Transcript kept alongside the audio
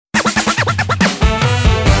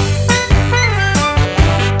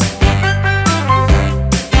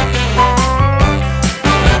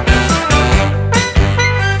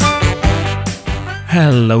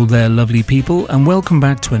Hello there, lovely people, and welcome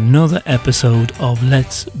back to another episode of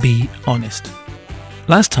Let's Be Honest.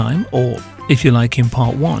 Last time, or if you like in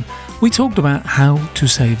part 1, we talked about how to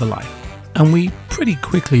save a life, and we pretty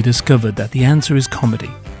quickly discovered that the answer is comedy,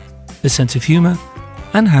 a sense of humour,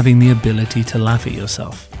 and having the ability to laugh at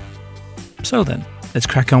yourself. So then, let's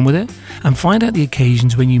crack on with it and find out the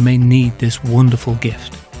occasions when you may need this wonderful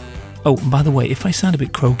gift. Oh, and by the way, if I sound a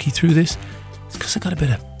bit croaky through this, it's because I got a bit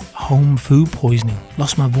of home food poisoning,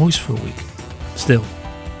 lost my voice for a week. Still,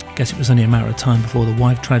 guess it was only a matter of time before the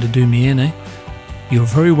wife tried to do me in, eh? You're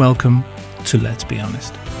very welcome to Let's Be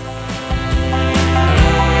Honest.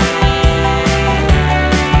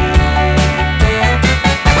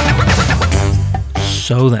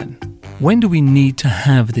 So then, when do we need to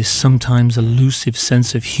have this sometimes elusive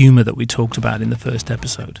sense of humour that we talked about in the first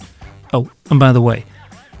episode? Oh, and by the way,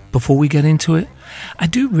 before we get into it, I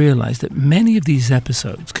do realise that many of these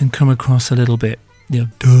episodes can come across a little bit,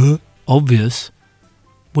 obvious.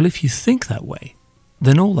 Well, if you think that way,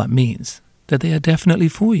 then all that means that they are definitely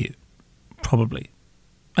for you. Probably.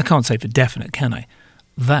 I can't say for definite, can I?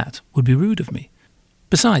 That would be rude of me.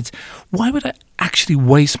 Besides, why would I actually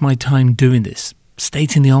waste my time doing this,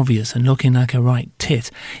 stating the obvious and looking like a right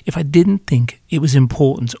tit, if I didn't think it was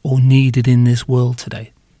important or needed in this world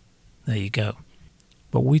today? There you go.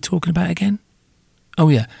 What were we talking about again? Oh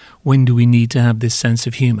yeah, when do we need to have this sense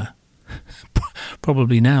of humour?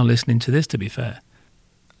 Probably now listening to this, to be fair.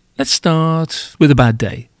 Let's start with a bad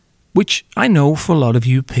day, which I know for a lot of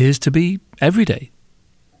you appears to be every day.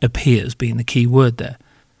 Appears being the key word there.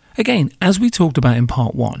 Again, as we talked about in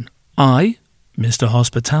part 1, I, Mr.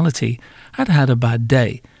 Hospitality, had had a bad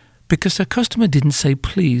day because a customer didn't say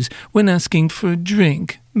please when asking for a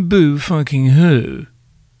drink. Boo fucking who?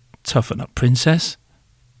 Toughen up, princess.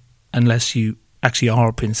 Unless you actually are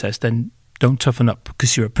a princess, then don't toughen up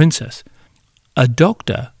because you're a princess. A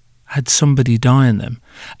doctor had somebody die on them.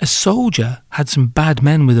 A soldier had some bad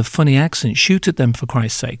men with a funny accent shoot at them, for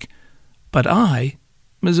Christ's sake. But I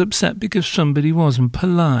was upset because somebody wasn't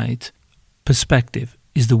polite. Perspective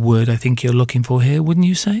is the word I think you're looking for here, wouldn't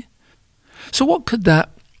you say? So what could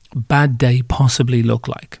that bad day possibly look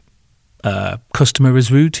like? A customer is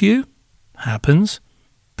rude to you? Happens.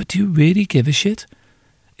 But do you really give a shit?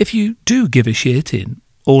 If you do give a shit in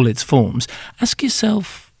all its forms, ask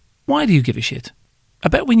yourself, why do you give a shit? I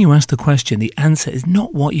bet when you ask the question, the answer is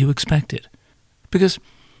not what you expected. Because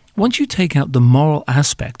once you take out the moral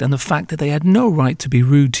aspect and the fact that they had no right to be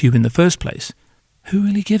rude to you in the first place, who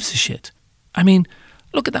really gives a shit? I mean,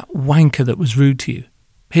 look at that wanker that was rude to you.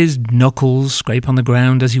 His knuckles scrape on the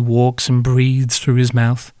ground as he walks and breathes through his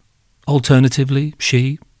mouth. Alternatively,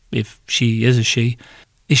 she, if she is a she,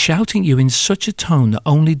 is shouting you in such a tone that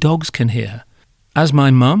only dogs can hear her. As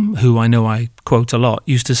my mum, who I know I quote a lot,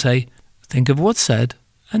 used to say, think of what's said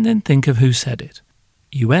and then think of who said it.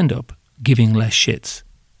 You end up giving less shits.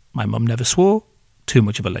 My mum never swore, too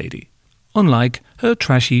much of a lady. Unlike her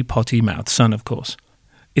trashy, potty-mouthed son, of course.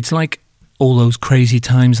 It's like all those crazy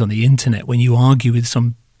times on the internet when you argue with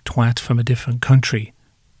some twat from a different country.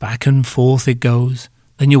 Back and forth it goes.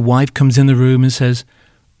 Then your wife comes in the room and says,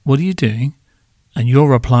 what are you doing? And your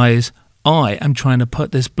reply is, I am trying to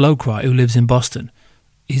put this bloke right who lives in Boston.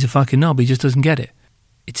 He's a fucking knob, he just doesn't get it.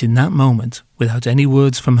 It's in that moment, without any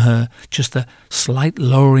words from her, just the slight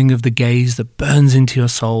lowering of the gaze that burns into your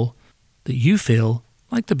soul, that you feel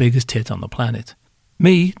like the biggest tit on the planet.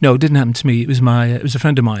 Me? No, it didn't happen to me. It was a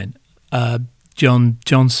friend of mine, John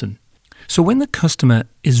Johnson. So when the customer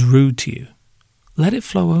is rude to you, let it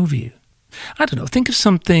flow over you. I don't know, think of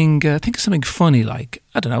something funny like,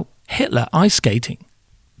 I don't know, Hitler ice skating.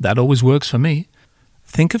 That always works for me.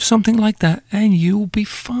 Think of something like that and you'll be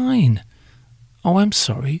fine. Oh, I'm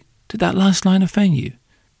sorry. Did that last line offend you?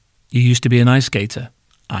 You used to be an ice skater.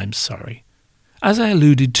 I'm sorry. As I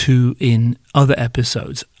alluded to in other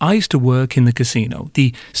episodes, I used to work in the casino,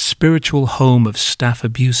 the spiritual home of staff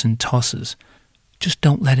abuse and tossers. Just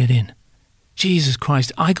don't let it in. Jesus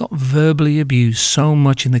Christ, I got verbally abused so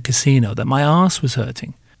much in the casino that my arse was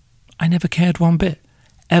hurting. I never cared one bit.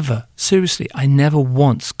 Ever. Seriously, I never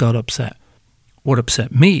once got upset. What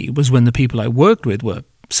upset me was when the people I worked with were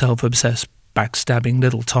self-obsessed, backstabbing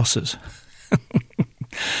little tossers.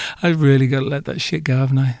 I've really got to let that shit go,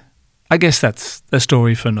 haven't I? I guess that's a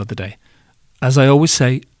story for another day. As I always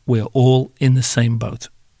say, we're all in the same boat,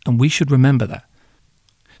 and we should remember that.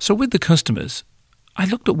 So with the customers, I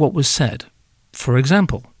looked at what was said. For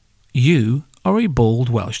example, you are a bald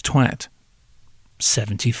Welsh twat.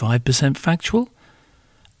 75% factual?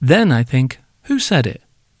 Then I think, who said it?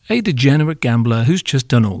 A degenerate gambler who's just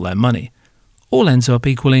done all their money. All ends up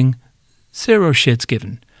equaling 0 shits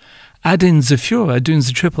given. add in the Führer doing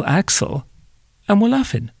the triple axel, and we're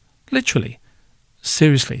laughing. Literally.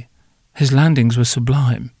 Seriously. His landings were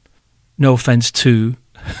sublime. No offence to...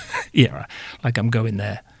 yeah, like I'm going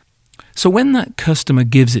there. So when that customer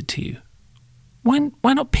gives it to you,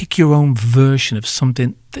 why not pick your own version of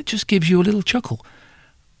something that just gives you a little chuckle?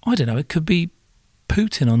 I don't know, it could be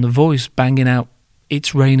Putin on The Voice banging out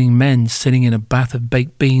 "It's Raining Men" sitting in a bath of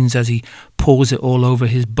baked beans as he pours it all over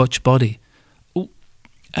his butch body. Oh,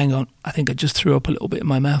 hang on, I think I just threw up a little bit in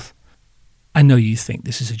my mouth. I know you think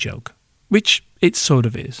this is a joke, which it sort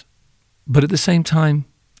of is. But at the same time,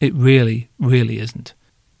 it really, really isn't.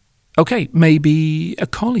 Okay, maybe a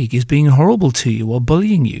colleague is being horrible to you or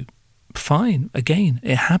bullying you. Fine, again,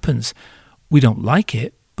 it happens. We don't like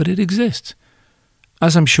it, but it exists.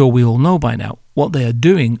 As I'm sure we all know by now, what they are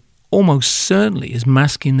doing almost certainly is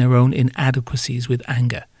masking their own inadequacies with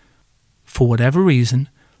anger. For whatever reason,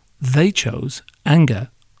 they chose anger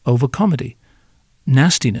over comedy,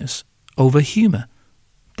 nastiness over humour.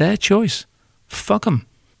 Their choice. Fuck 'em.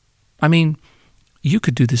 I mean, you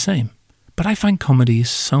could do the same, but I find comedy is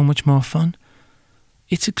so much more fun.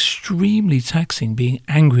 It's extremely taxing being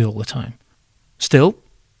angry all the time. Still,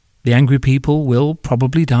 the angry people will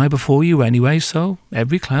probably die before you anyway, so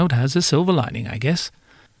every cloud has a silver lining, I guess.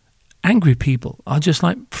 Angry people are just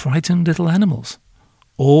like frightened little animals,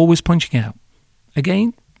 always punching out.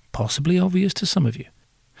 Again, possibly obvious to some of you.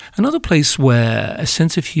 Another place where a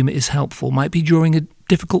sense of humour is helpful might be during a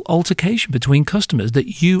difficult altercation between customers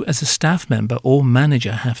that you as a staff member or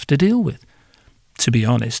manager have to deal with. To be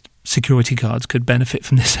honest, security guards could benefit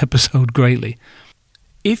from this episode greatly.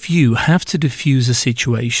 If you have to diffuse a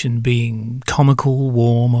situation being comical,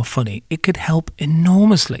 warm or funny, it could help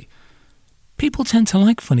enormously. People tend to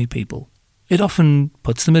like funny people. It often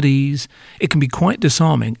puts them at ease. It can be quite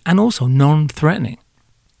disarming and also non-threatening.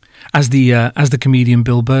 As the comedian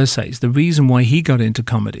Bill Burr says, the reason why he got into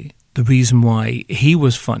comedy, the reason why he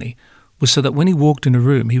was funny, was so that when he walked in a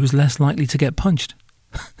room, he was less likely to get punched.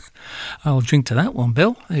 I'll drink to that one,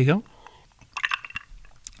 Bill. There you go.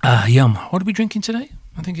 Yum. What are we drinking today?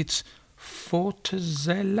 I think it's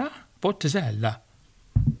Fortezella. Don't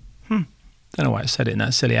know why I said it in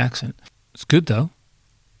that silly accent. It's good, though.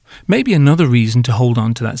 Maybe another reason to hold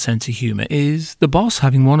on to that sense of humour is the boss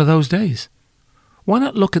having one of those days. Why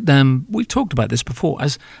not look at them, we've talked about this before,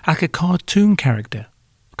 as like a cartoon character,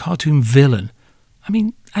 a cartoon villain. I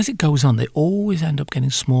mean, as it goes on, they always end up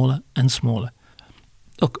getting smaller and smaller.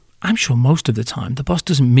 Look, I'm sure most of the time the boss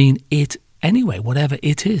doesn't mean it anyway, whatever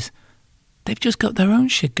it is. They've just got their own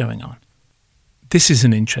shit going on. This is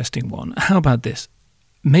an interesting one. How about this?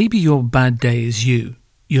 Maybe your bad day is you,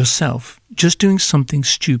 yourself, just doing something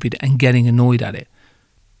stupid and getting annoyed at it.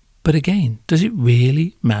 But again, does it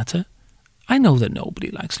really matter? I know that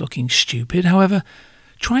nobody likes looking stupid. However,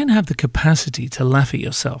 try and have the capacity to laugh at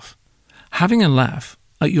yourself. Having a laugh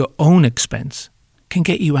at your own expense can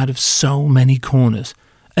get you out of so many corners.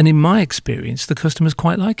 And in my experience, the customers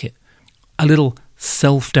quite like it. A little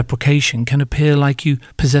self-deprecation can appear like you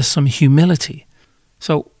possess some humility.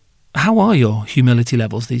 So, how are your humility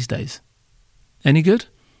levels these days? Any good?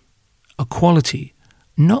 A quality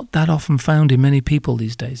not that often found in many people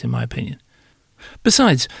these days, in my opinion.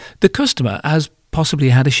 Besides, the customer has possibly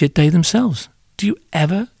had a shit day themselves. Do you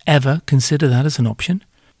ever consider that as an option?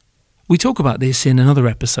 We talk about this in another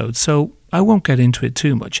episode, so I won't get into it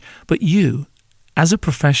too much. But you, as a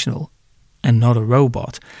professional and not a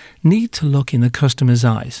robot, need to look in the customer's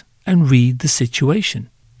eyes and read the situation.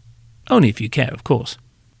 Only if you care, of course.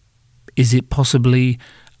 Is it possibly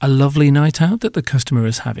a lovely night out that the customer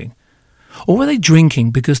is having? Or were they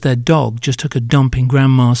drinking because their dog just took a dump in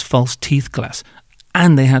Grandma's false teeth glass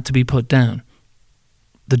and they had to be put down?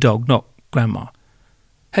 The dog, not Grandma.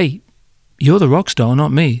 Hey, you're the rock star,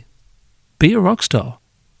 not me. Be a rock star.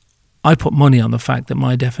 I put money on the fact that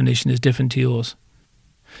my definition is different to yours.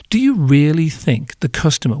 Do you really think the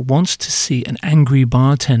customer wants to see an angry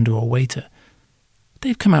bartender or waiter?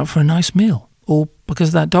 They've come out for a nice meal, or because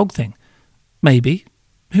of that dog thing. Maybe.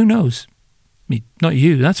 Who knows? Not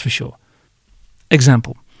you, that's for sure.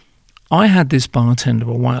 Example. I had this bartender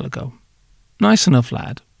a while ago. Nice enough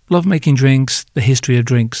lad. Loved making drinks, the history of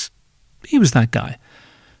drinks. He was that guy.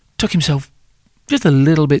 Took himself just a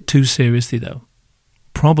little bit too seriously, though.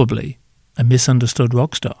 Probably a misunderstood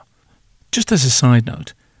rock star. Just as a side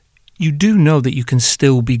note, you do know that you can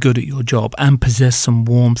still be good at your job and possess some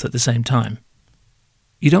warmth at the same time.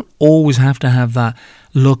 You don't always have to have that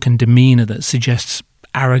look and demeanour that suggests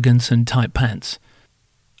arrogance and tight pants.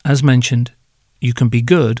 As mentioned, you can be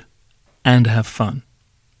good and have fun.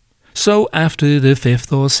 So after the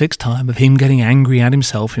 5th or 6th time of him getting angry at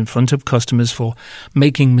himself in front of customers for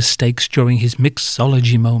making mistakes during his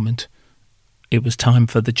mixology moment, it was time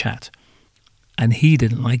for the chat. And he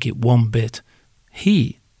didn't like it one bit.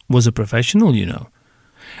 He was a professional, you know.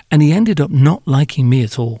 And he ended up not liking me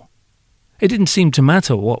at all. It didn't seem to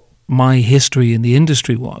matter what my history in the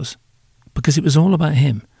industry was, because it was all about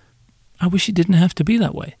him. I wish it didn't have to be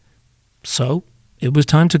that way. So it was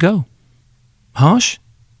time to go. Harsh?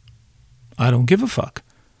 I don't give a fuck.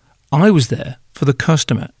 I was there for the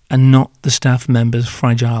customer and not the staff member's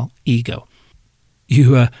fragile ego.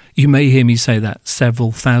 You may hear me say that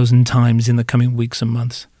several thousand times in the coming weeks and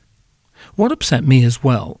months. What upset me as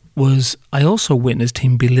well was I also witnessed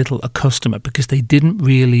him belittle a customer because they didn't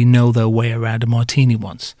really know their way around a martini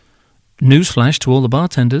once. Newsflash to all the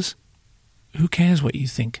bartenders. Who cares what you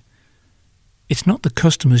think? It's not the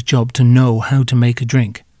customer's job to know how to make a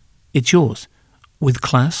drink. It's yours, with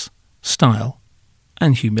class, style,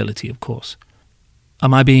 and humility, of course.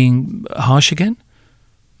 Am I being harsh again?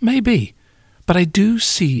 Maybe. But I do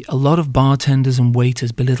see a lot of bartenders and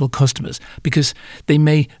waiters belittle customers because they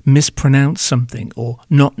may mispronounce something or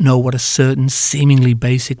not know what a certain seemingly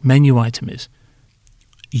basic menu item is.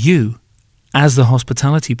 You, as the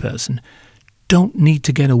hospitality person, don't need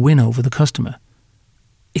to get a win over the customer.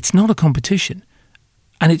 It's not a competition,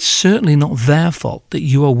 and it's certainly not their fault that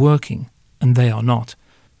you are working and they are not.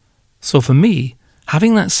 So for me,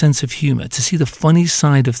 having that sense of humour to see the funny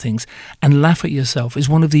side of things and laugh at yourself is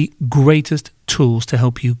one of the greatest tools to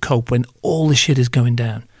help you cope when all the shit is going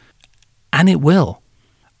down. And it will.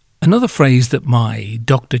 Another phrase that my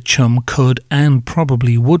Dr. Chum could and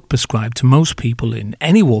probably would prescribe to most people in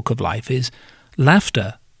any walk of life is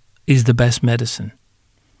laughter is the best medicine.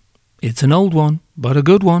 It's an old one, but a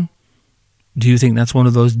good one. Do you think that's one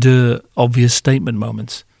of those obvious statement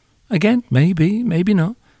moments? Again, maybe, maybe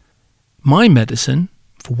not. My medicine,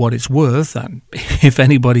 for what it's worth, and if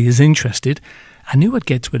anybody is interested, I knew I'd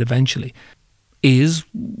get to it eventually,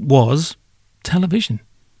 was television.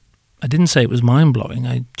 I didn't say it was mind-blowing,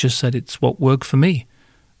 I just said it's what worked for me.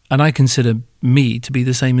 And I consider me to be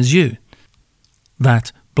the same as you.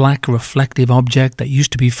 That black reflective object that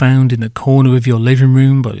used to be found in the corner of your living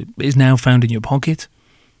room but is now found in your pocket.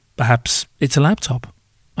 Perhaps it's a laptop.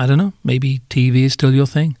 I don't know, maybe TV is still your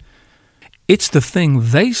thing. It's the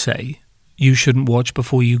thing they say you shouldn't watch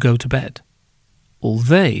before you go to bed. Well,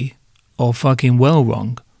 they are fucking well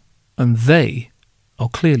wrong, and they are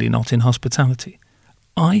clearly not in hospitality.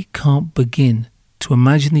 I can't begin to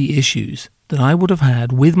imagine the issues that I would have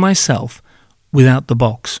had with myself without the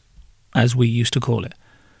box, as we used to call it.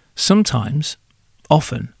 Sometimes,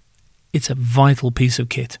 often, it's a vital piece of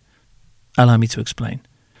kit. Allow me to explain.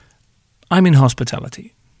 I'm in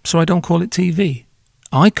hospitality, so I don't call it TV.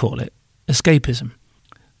 I call it escapism.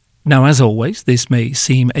 Now, as always, this may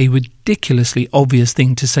seem a ridiculously obvious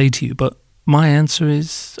thing to say to you, but my answer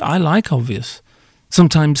is I like obvious.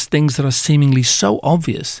 Sometimes things that are seemingly so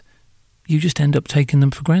obvious, you just end up taking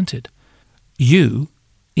them for granted. You,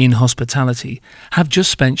 in hospitality, have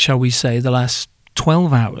just spent, shall we say, the last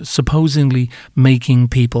 12 hours supposedly making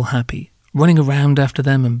people happy, running around after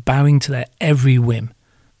them and bowing to their every whim.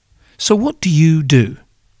 So what do you do?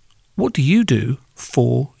 What do you do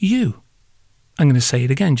for you? I'm going to say it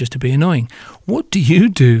again just to be annoying. What do you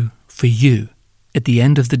do for you at the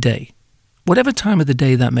end of the day? Whatever time of the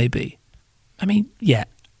day that may be. I mean, yeah,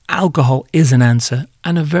 alcohol is an answer,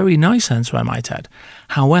 and a very nice answer, I might add.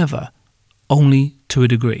 However, only to a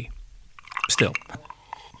degree. Still.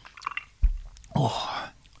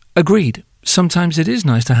 Agreed. Sometimes it is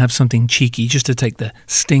nice to have something cheeky just to take the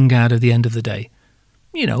sting out of the end of the day.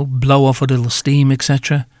 You know, blow off a little steam,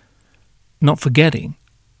 etc. Not forgetting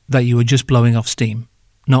that you were just blowing off steam,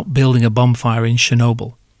 not building a bonfire in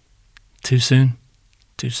Chernobyl. Too soon?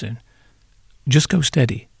 Too soon. Just go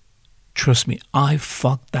steady. Trust me, I've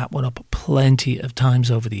fucked that one up plenty of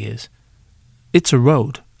times over the years. It's a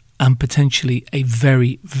road, and potentially a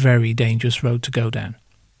very, very dangerous road to go down.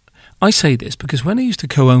 I say this because when I used to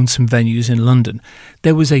co-own some venues in London,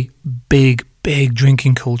 there was a big, big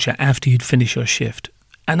drinking culture after you'd finish your shift.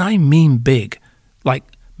 And I mean big, like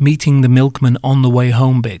meeting the milkman on the way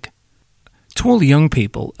home big. To all the young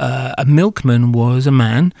people, a milkman was a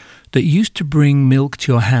man that used to bring milk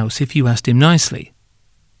to your house if you asked him nicely.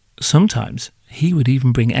 Sometimes he would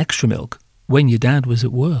even bring extra milk when your dad was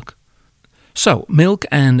at work. So, milk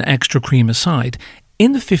and extra cream aside,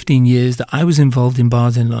 in the 15 years that I was involved in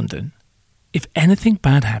bars in London, if anything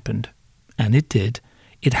bad happened, and it did,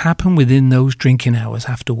 it happened within those drinking hours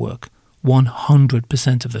after work,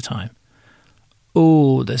 100% of the time.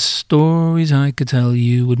 Oh, the stories I could tell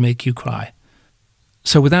you would make you cry.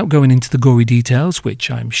 So without going into the gory details, which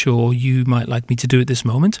I'm sure you might like me to do at this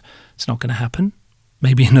moment, it's not going to happen.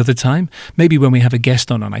 Maybe another time. Maybe when we have a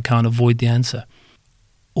guest on and I can't avoid the answer.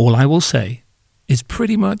 All I will say is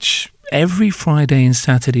pretty much every Friday and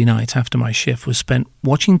Saturday night after my shift was spent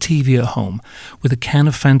watching TV at home with a can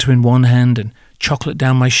of Fanta in one hand and chocolate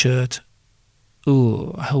down my shirt.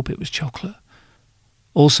 Ooh, I hope it was chocolate.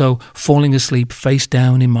 Also, falling asleep face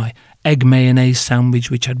down in my egg mayonnaise sandwich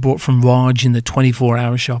which I'd bought from Raj in the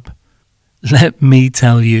 24-hour shop. Let me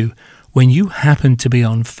tell you, when you happen to be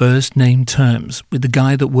on first-name terms with the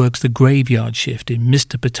guy that works the graveyard shift in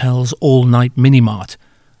Mr. Patel's all-night mini-mart,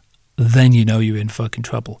 then you know you're in fucking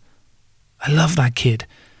trouble. I love that kid.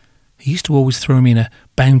 He used to always throw me in a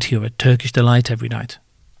Bounty or a Turkish Delight every night.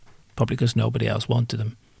 Probably because nobody else wanted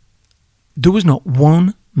them. There was not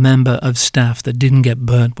one member of staff that didn't get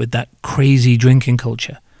burnt with that crazy drinking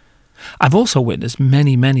culture. I've also witnessed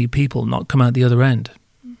many, many people not come out the other end.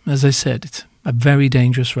 As I said, it's a very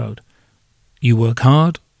dangerous road. You work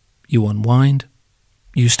hard, you unwind,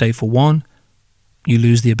 you stay for one, you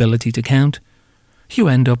lose the ability to count, you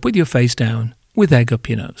end up with your face down, with egg up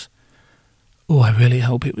your nose. Oh, I really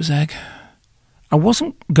hope it was egg. I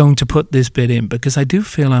wasn't going to put this bit in because I do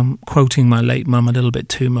feel I'm quoting my late mum a little bit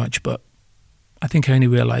too much, but I think I only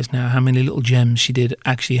realise now how many little gems she did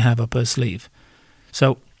actually have up her sleeve.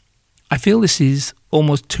 So I feel this is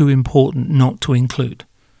almost too important not to include.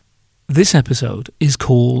 This episode is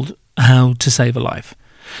called How to Save a Life.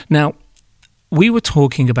 Now, we were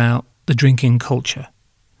talking about the drinking culture.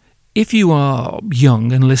 If you are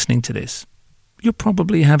young and listening to this, you're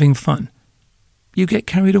probably having fun. You get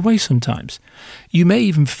carried away sometimes. You may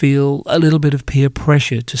even feel a little bit of peer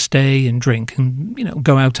pressure to stay and drink and,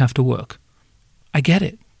 go out after work. I get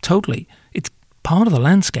it, totally. It's part of the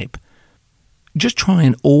landscape. Just try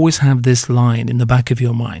and always have this line in the back of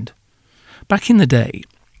your mind. Back in the day,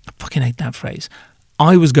 I fucking hate that phrase,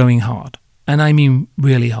 I was going hard, and I mean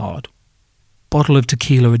really hard. Bottle of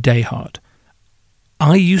tequila a day hard.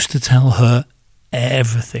 I used to tell her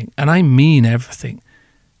everything, and I mean everything.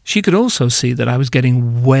 She could also see that I was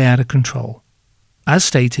getting way out of control. As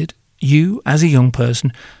stated, you, as a young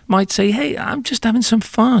person, might say, hey, I'm just having some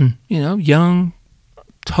fun, young,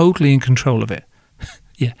 totally in control of it.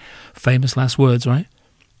 Yeah, famous last words, right?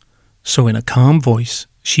 So in a calm voice,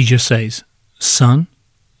 she just says, son,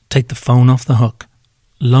 take the phone off the hook.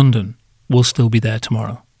 London will still be there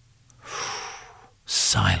tomorrow.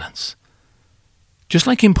 Silence. Just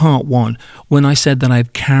like in part one, when I said that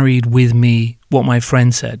I've carried with me what my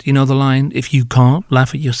friend said. You know the line, if you can't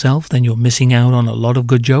laugh at yourself, then you're missing out on a lot of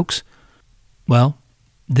good jokes? Well,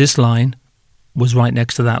 this line was right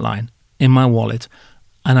next to that line, in my wallet,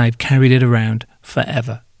 and I've carried it around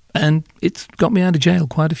forever. And it's got me out of jail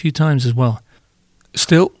quite a few times as well.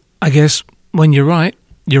 Still, I guess when you're right,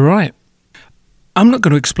 you're right. I'm not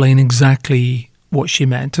going to explain exactly what she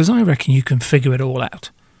meant, as I reckon you can figure it all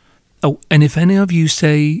out. Oh, and if any of you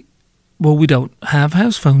say, well, we don't have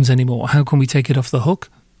house phones anymore, how can we take it off the hook?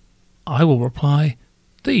 I will reply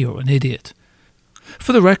that you're an idiot.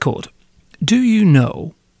 For the record, do you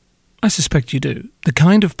know, I suspect you do, the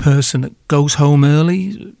kind of person that goes home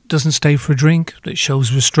early, doesn't stay for a drink, that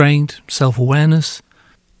shows restraint, self-awareness?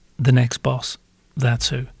 The next boss, that's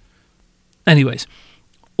who. Anyways,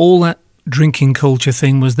 all that drinking culture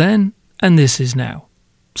thing was then, and this is now.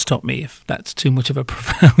 Stop me if that's too much of a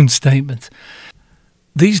profound statement.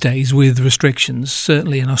 These days, with restrictions,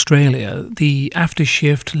 certainly in Australia, the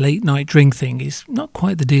after-shift late-night drink thing is not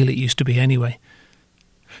quite the deal it used to be anyway.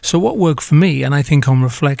 So what worked for me, and I think on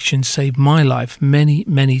reflection saved my life many,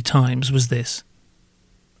 many times, was this.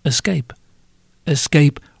 Escape.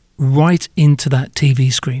 Escape right into that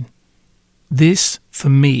TV screen. This, for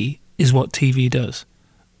me, is what TV does.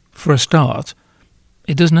 For a start,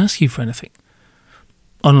 it doesn't ask you for anything.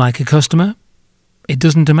 Unlike a customer, it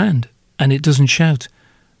doesn't demand, and it doesn't shout.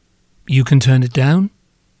 You can turn it down,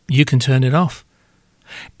 you can turn it off.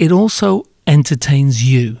 It also entertains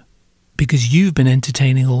you, because you've been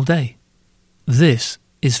entertaining all day. This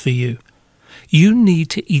is for you. You need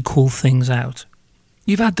to equal things out.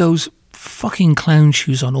 You've had those fucking clown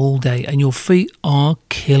shoes on all day, and your feet are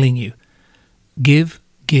killing you. Give,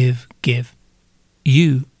 give, give.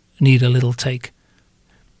 You need a little take.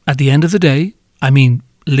 At the end of the day, I mean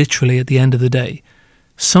literally at the end of the day,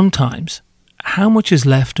 sometimes, how much is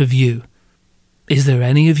left of you? Is there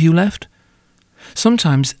any of you left?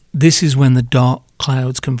 Sometimes this is when the dark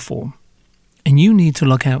clouds can form, and you need to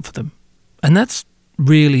look out for them. And that's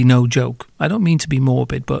really no joke. I don't mean to be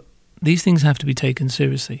morbid, but these things have to be taken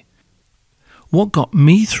seriously. What got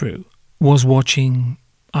me through was watching,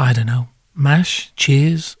 I don't know, MASH,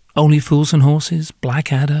 Cheers, Only Fools and Horses,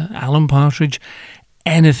 Blackadder, Alan Partridge,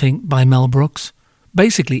 anything by Mel Brooks.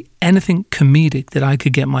 Basically anything comedic that I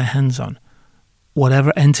could get my hands on.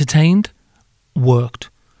 Whatever entertained, worked.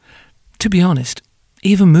 To be honest,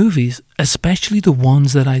 even movies, especially the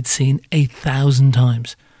ones that I'd seen 8,000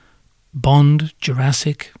 times. Bond,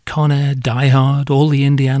 Jurassic, Con Air, Die Hard, all the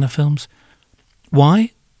Indiana films.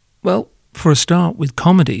 Why? Well, for a start, with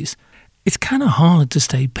comedies, it's kind of hard to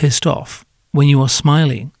stay pissed off when you are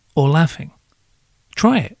smiling or laughing.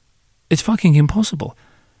 Try it. It's fucking impossible.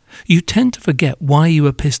 You tend to forget why you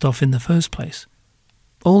were pissed off in the first place.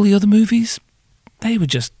 All the other movies, they were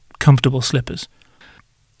just comfortable slippers.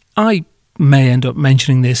 I may end up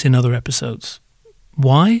mentioning this in other episodes.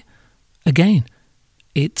 Why? Again,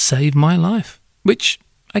 it saved my life, which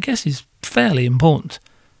I guess is fairly important.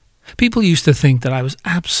 People used to think that I was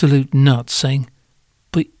absolute nuts, saying,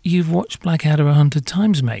 "But you've watched Blackadder 100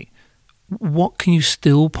 times, mate. What can you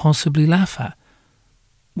still possibly laugh at?"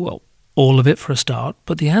 Well, all of it for a start,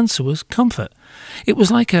 but the answer was comfort. It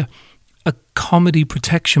was like a comedy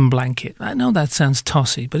protection blanket. I know that sounds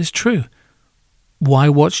tossy, but it's true. Why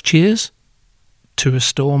watch Cheers? To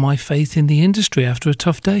restore my faith in the industry after a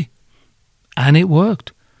tough day. And it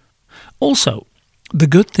worked. Also, the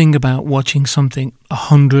good thing about watching something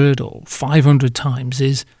 100 or 500 times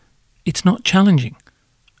is it's not challenging.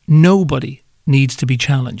 Nobody needs to be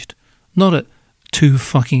challenged. Not at 2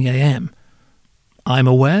 fucking a.m. I'm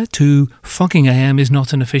aware 2 fucking a.m. is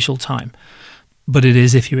not an official time, but it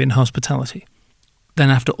is if you're in hospitality. Then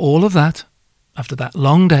after all of that, after that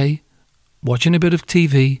long day, watching a bit of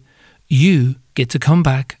TV, you get to come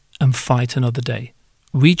back and fight another day,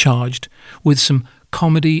 recharged with some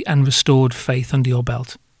comedy and restored faith under your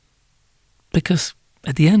belt. Because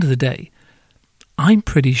at the end of the day, I'm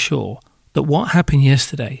pretty sure that what happened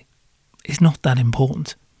yesterday is not that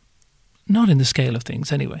important. Not in the scale of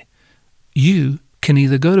things, anyway. You can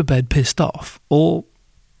either go to bed pissed off or,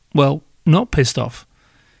 well, not pissed off.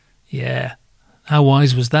 Yeah, how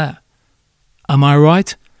wise was that? Am I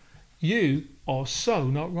right? You are so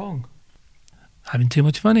not wrong. Having too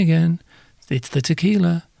much fun again. It's the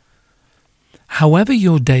tequila. However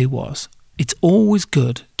your day was, it's always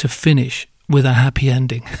good to finish with a happy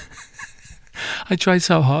ending. I tried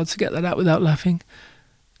so hard to get that out without laughing.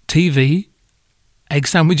 TV, egg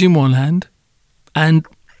sandwich in one hand, and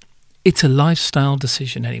it's a lifestyle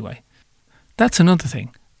decision anyway. That's another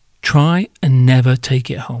thing. Try and never take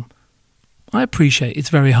it home. I appreciate it's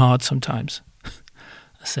very hard sometimes.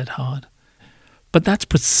 I said hard. But that's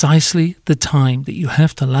precisely the time that you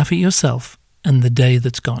have to laugh at yourself and the day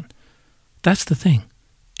that's gone. That's the thing.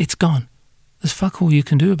 It's gone. There's fuck all you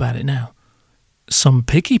can do about it now. Some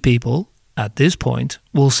picky people, at this point,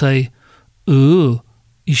 will say, "Ooh,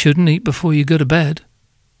 you shouldn't eat before you go to bed."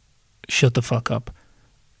 Shut the fuck up.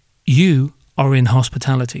 You are in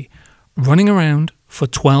hospitality, running around for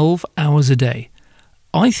 12 hours a day.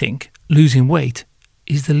 I think losing weight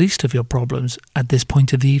is the least of your problems at this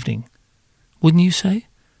point of the evening. Wouldn't you say?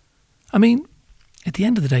 I mean, at the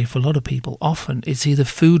end of the day, for a lot of people, often it's either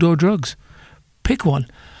food or drugs. Pick one.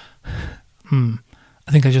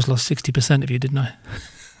 I think I just lost 60% of you, didn't I?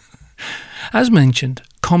 As mentioned,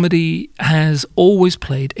 comedy has always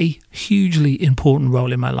played a hugely important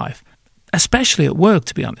role in my life, especially at work,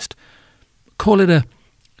 to be honest. Call it a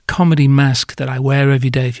comedy mask that I wear every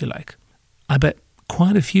day, if you like. I bet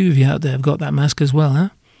quite a few of you out there have got that mask as well, huh?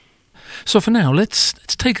 So for now, let's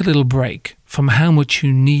take a little break from how much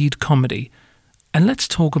you need comedy, and let's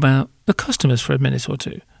talk about the customers for a minute or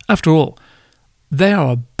two. After all, they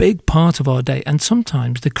are a big part of our day and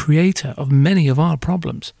sometimes the creator of many of our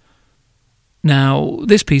problems. Now,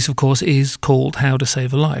 this piece, of course, is called How to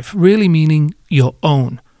Save a Life, really meaning your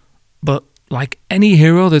own. But like any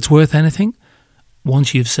hero that's worth anything,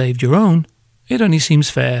 once you've saved your own, it only seems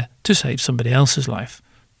fair to save somebody else's life.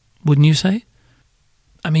 Wouldn't you say?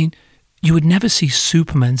 I mean, you would never see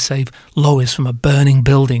Superman save Lois from a burning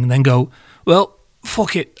building and then go, "Well,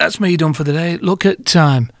 fuck it, that's me done for the day. Look at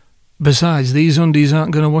time. Besides, these undies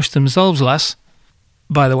aren't going to wash themselves, lass."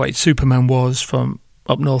 By the way, Superman was from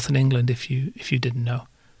up north in England, if you didn't know.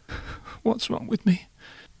 What's wrong with me?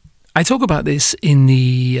 I talk about this in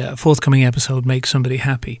the forthcoming episode, Make Somebody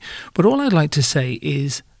Happy, but all I'd like to say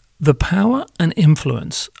is the power and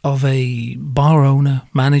influence of a bar owner,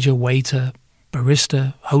 manager, waiter,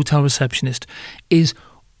 barista, hotel receptionist is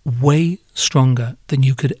way stronger than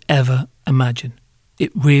you could ever imagine.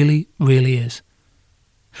 It really, really is.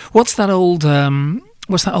 What's that old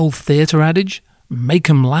theatre adage? Make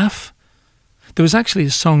 'em laugh? There was actually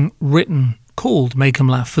a song written called Make 'em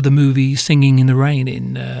Laugh for the movie Singing in the Rain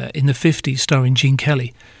in the 50s, starring Gene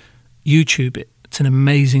Kelly. YouTube it. It's an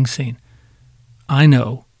amazing scene. I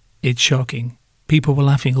know, it's shocking. People were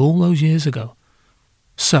laughing all those years ago.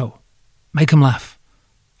 So, make them laugh.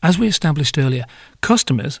 As we established earlier,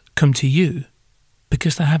 customers come to you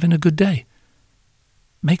because they're having a good day.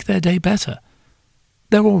 Make their day better.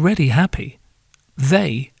 They're already happy.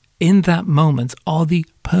 They, in that moment, are the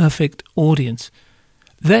perfect audience.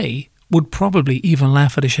 They would probably even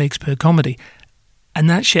laugh at a Shakespeare comedy, and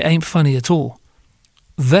that shit ain't funny at all.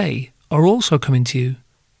 They are also coming to you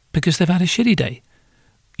because they've had a shitty day.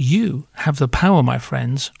 You have the power, my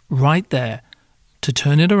friends, right there to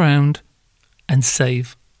turn it around and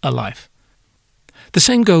save a life. The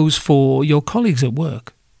same goes for your colleagues at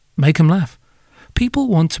work. Make them laugh. People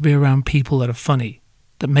want to be around people that are funny,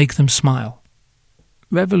 that make them smile.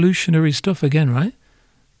 Revolutionary stuff again, right?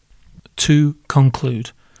 To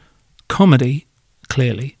conclude, comedy,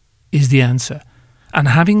 clearly, is the answer. And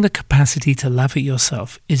having the capacity to laugh at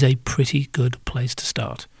yourself is a pretty good place to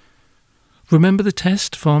start. Remember the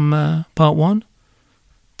test from part 1?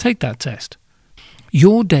 Take that test.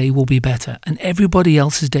 Your day will be better, and everybody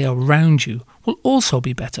else's day around you will also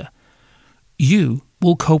be better. You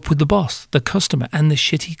will cope with the boss, the customer, and the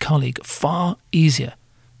shitty colleague far easier.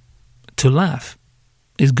 To laugh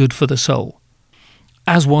is good for the soul.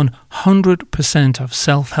 As 100% of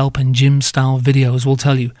self-help and gym-style videos will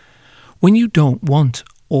tell you, when you don't want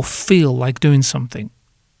or feel like doing something,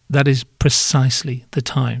 that is precisely the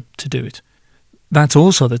time to do it. That's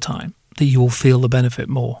also the time that you will feel the benefit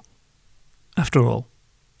more. After all,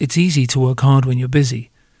 it's easy to work hard when you're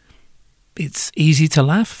busy. It's easy to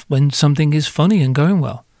laugh when something is funny and going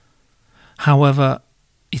well. However,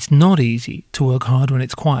 it's not easy to work hard when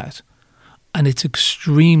it's quiet, and it's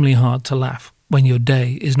extremely hard to laugh when your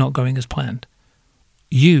day is not going as planned.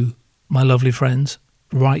 You, my lovely friends,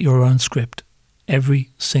 write your own script every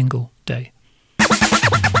single day.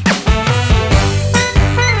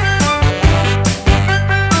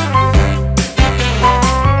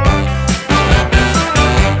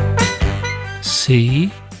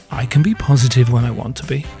 See, I can be positive when I want to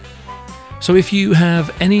be. So if you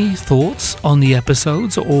have any thoughts on the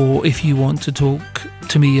episodes, or if you want to talk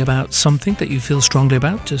to me about something that you feel strongly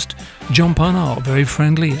about, just jump on our very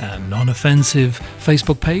friendly and non-offensive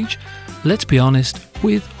Facebook page, Let's Be Honest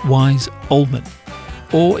with Wise Oldman.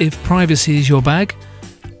 Or if privacy is your bag,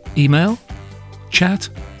 email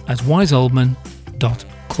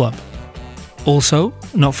chat@wiseoldman.club. Also,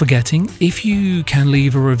 not forgetting, if you can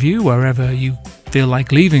leave a review wherever you feel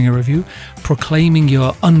like leaving a review, proclaiming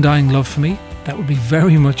your undying love for me, that would be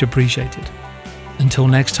very much appreciated. Until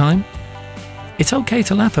next time, it's okay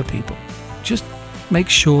to laugh at people. Just make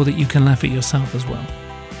sure that you can laugh at yourself as well.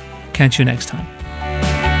 Catch you next time.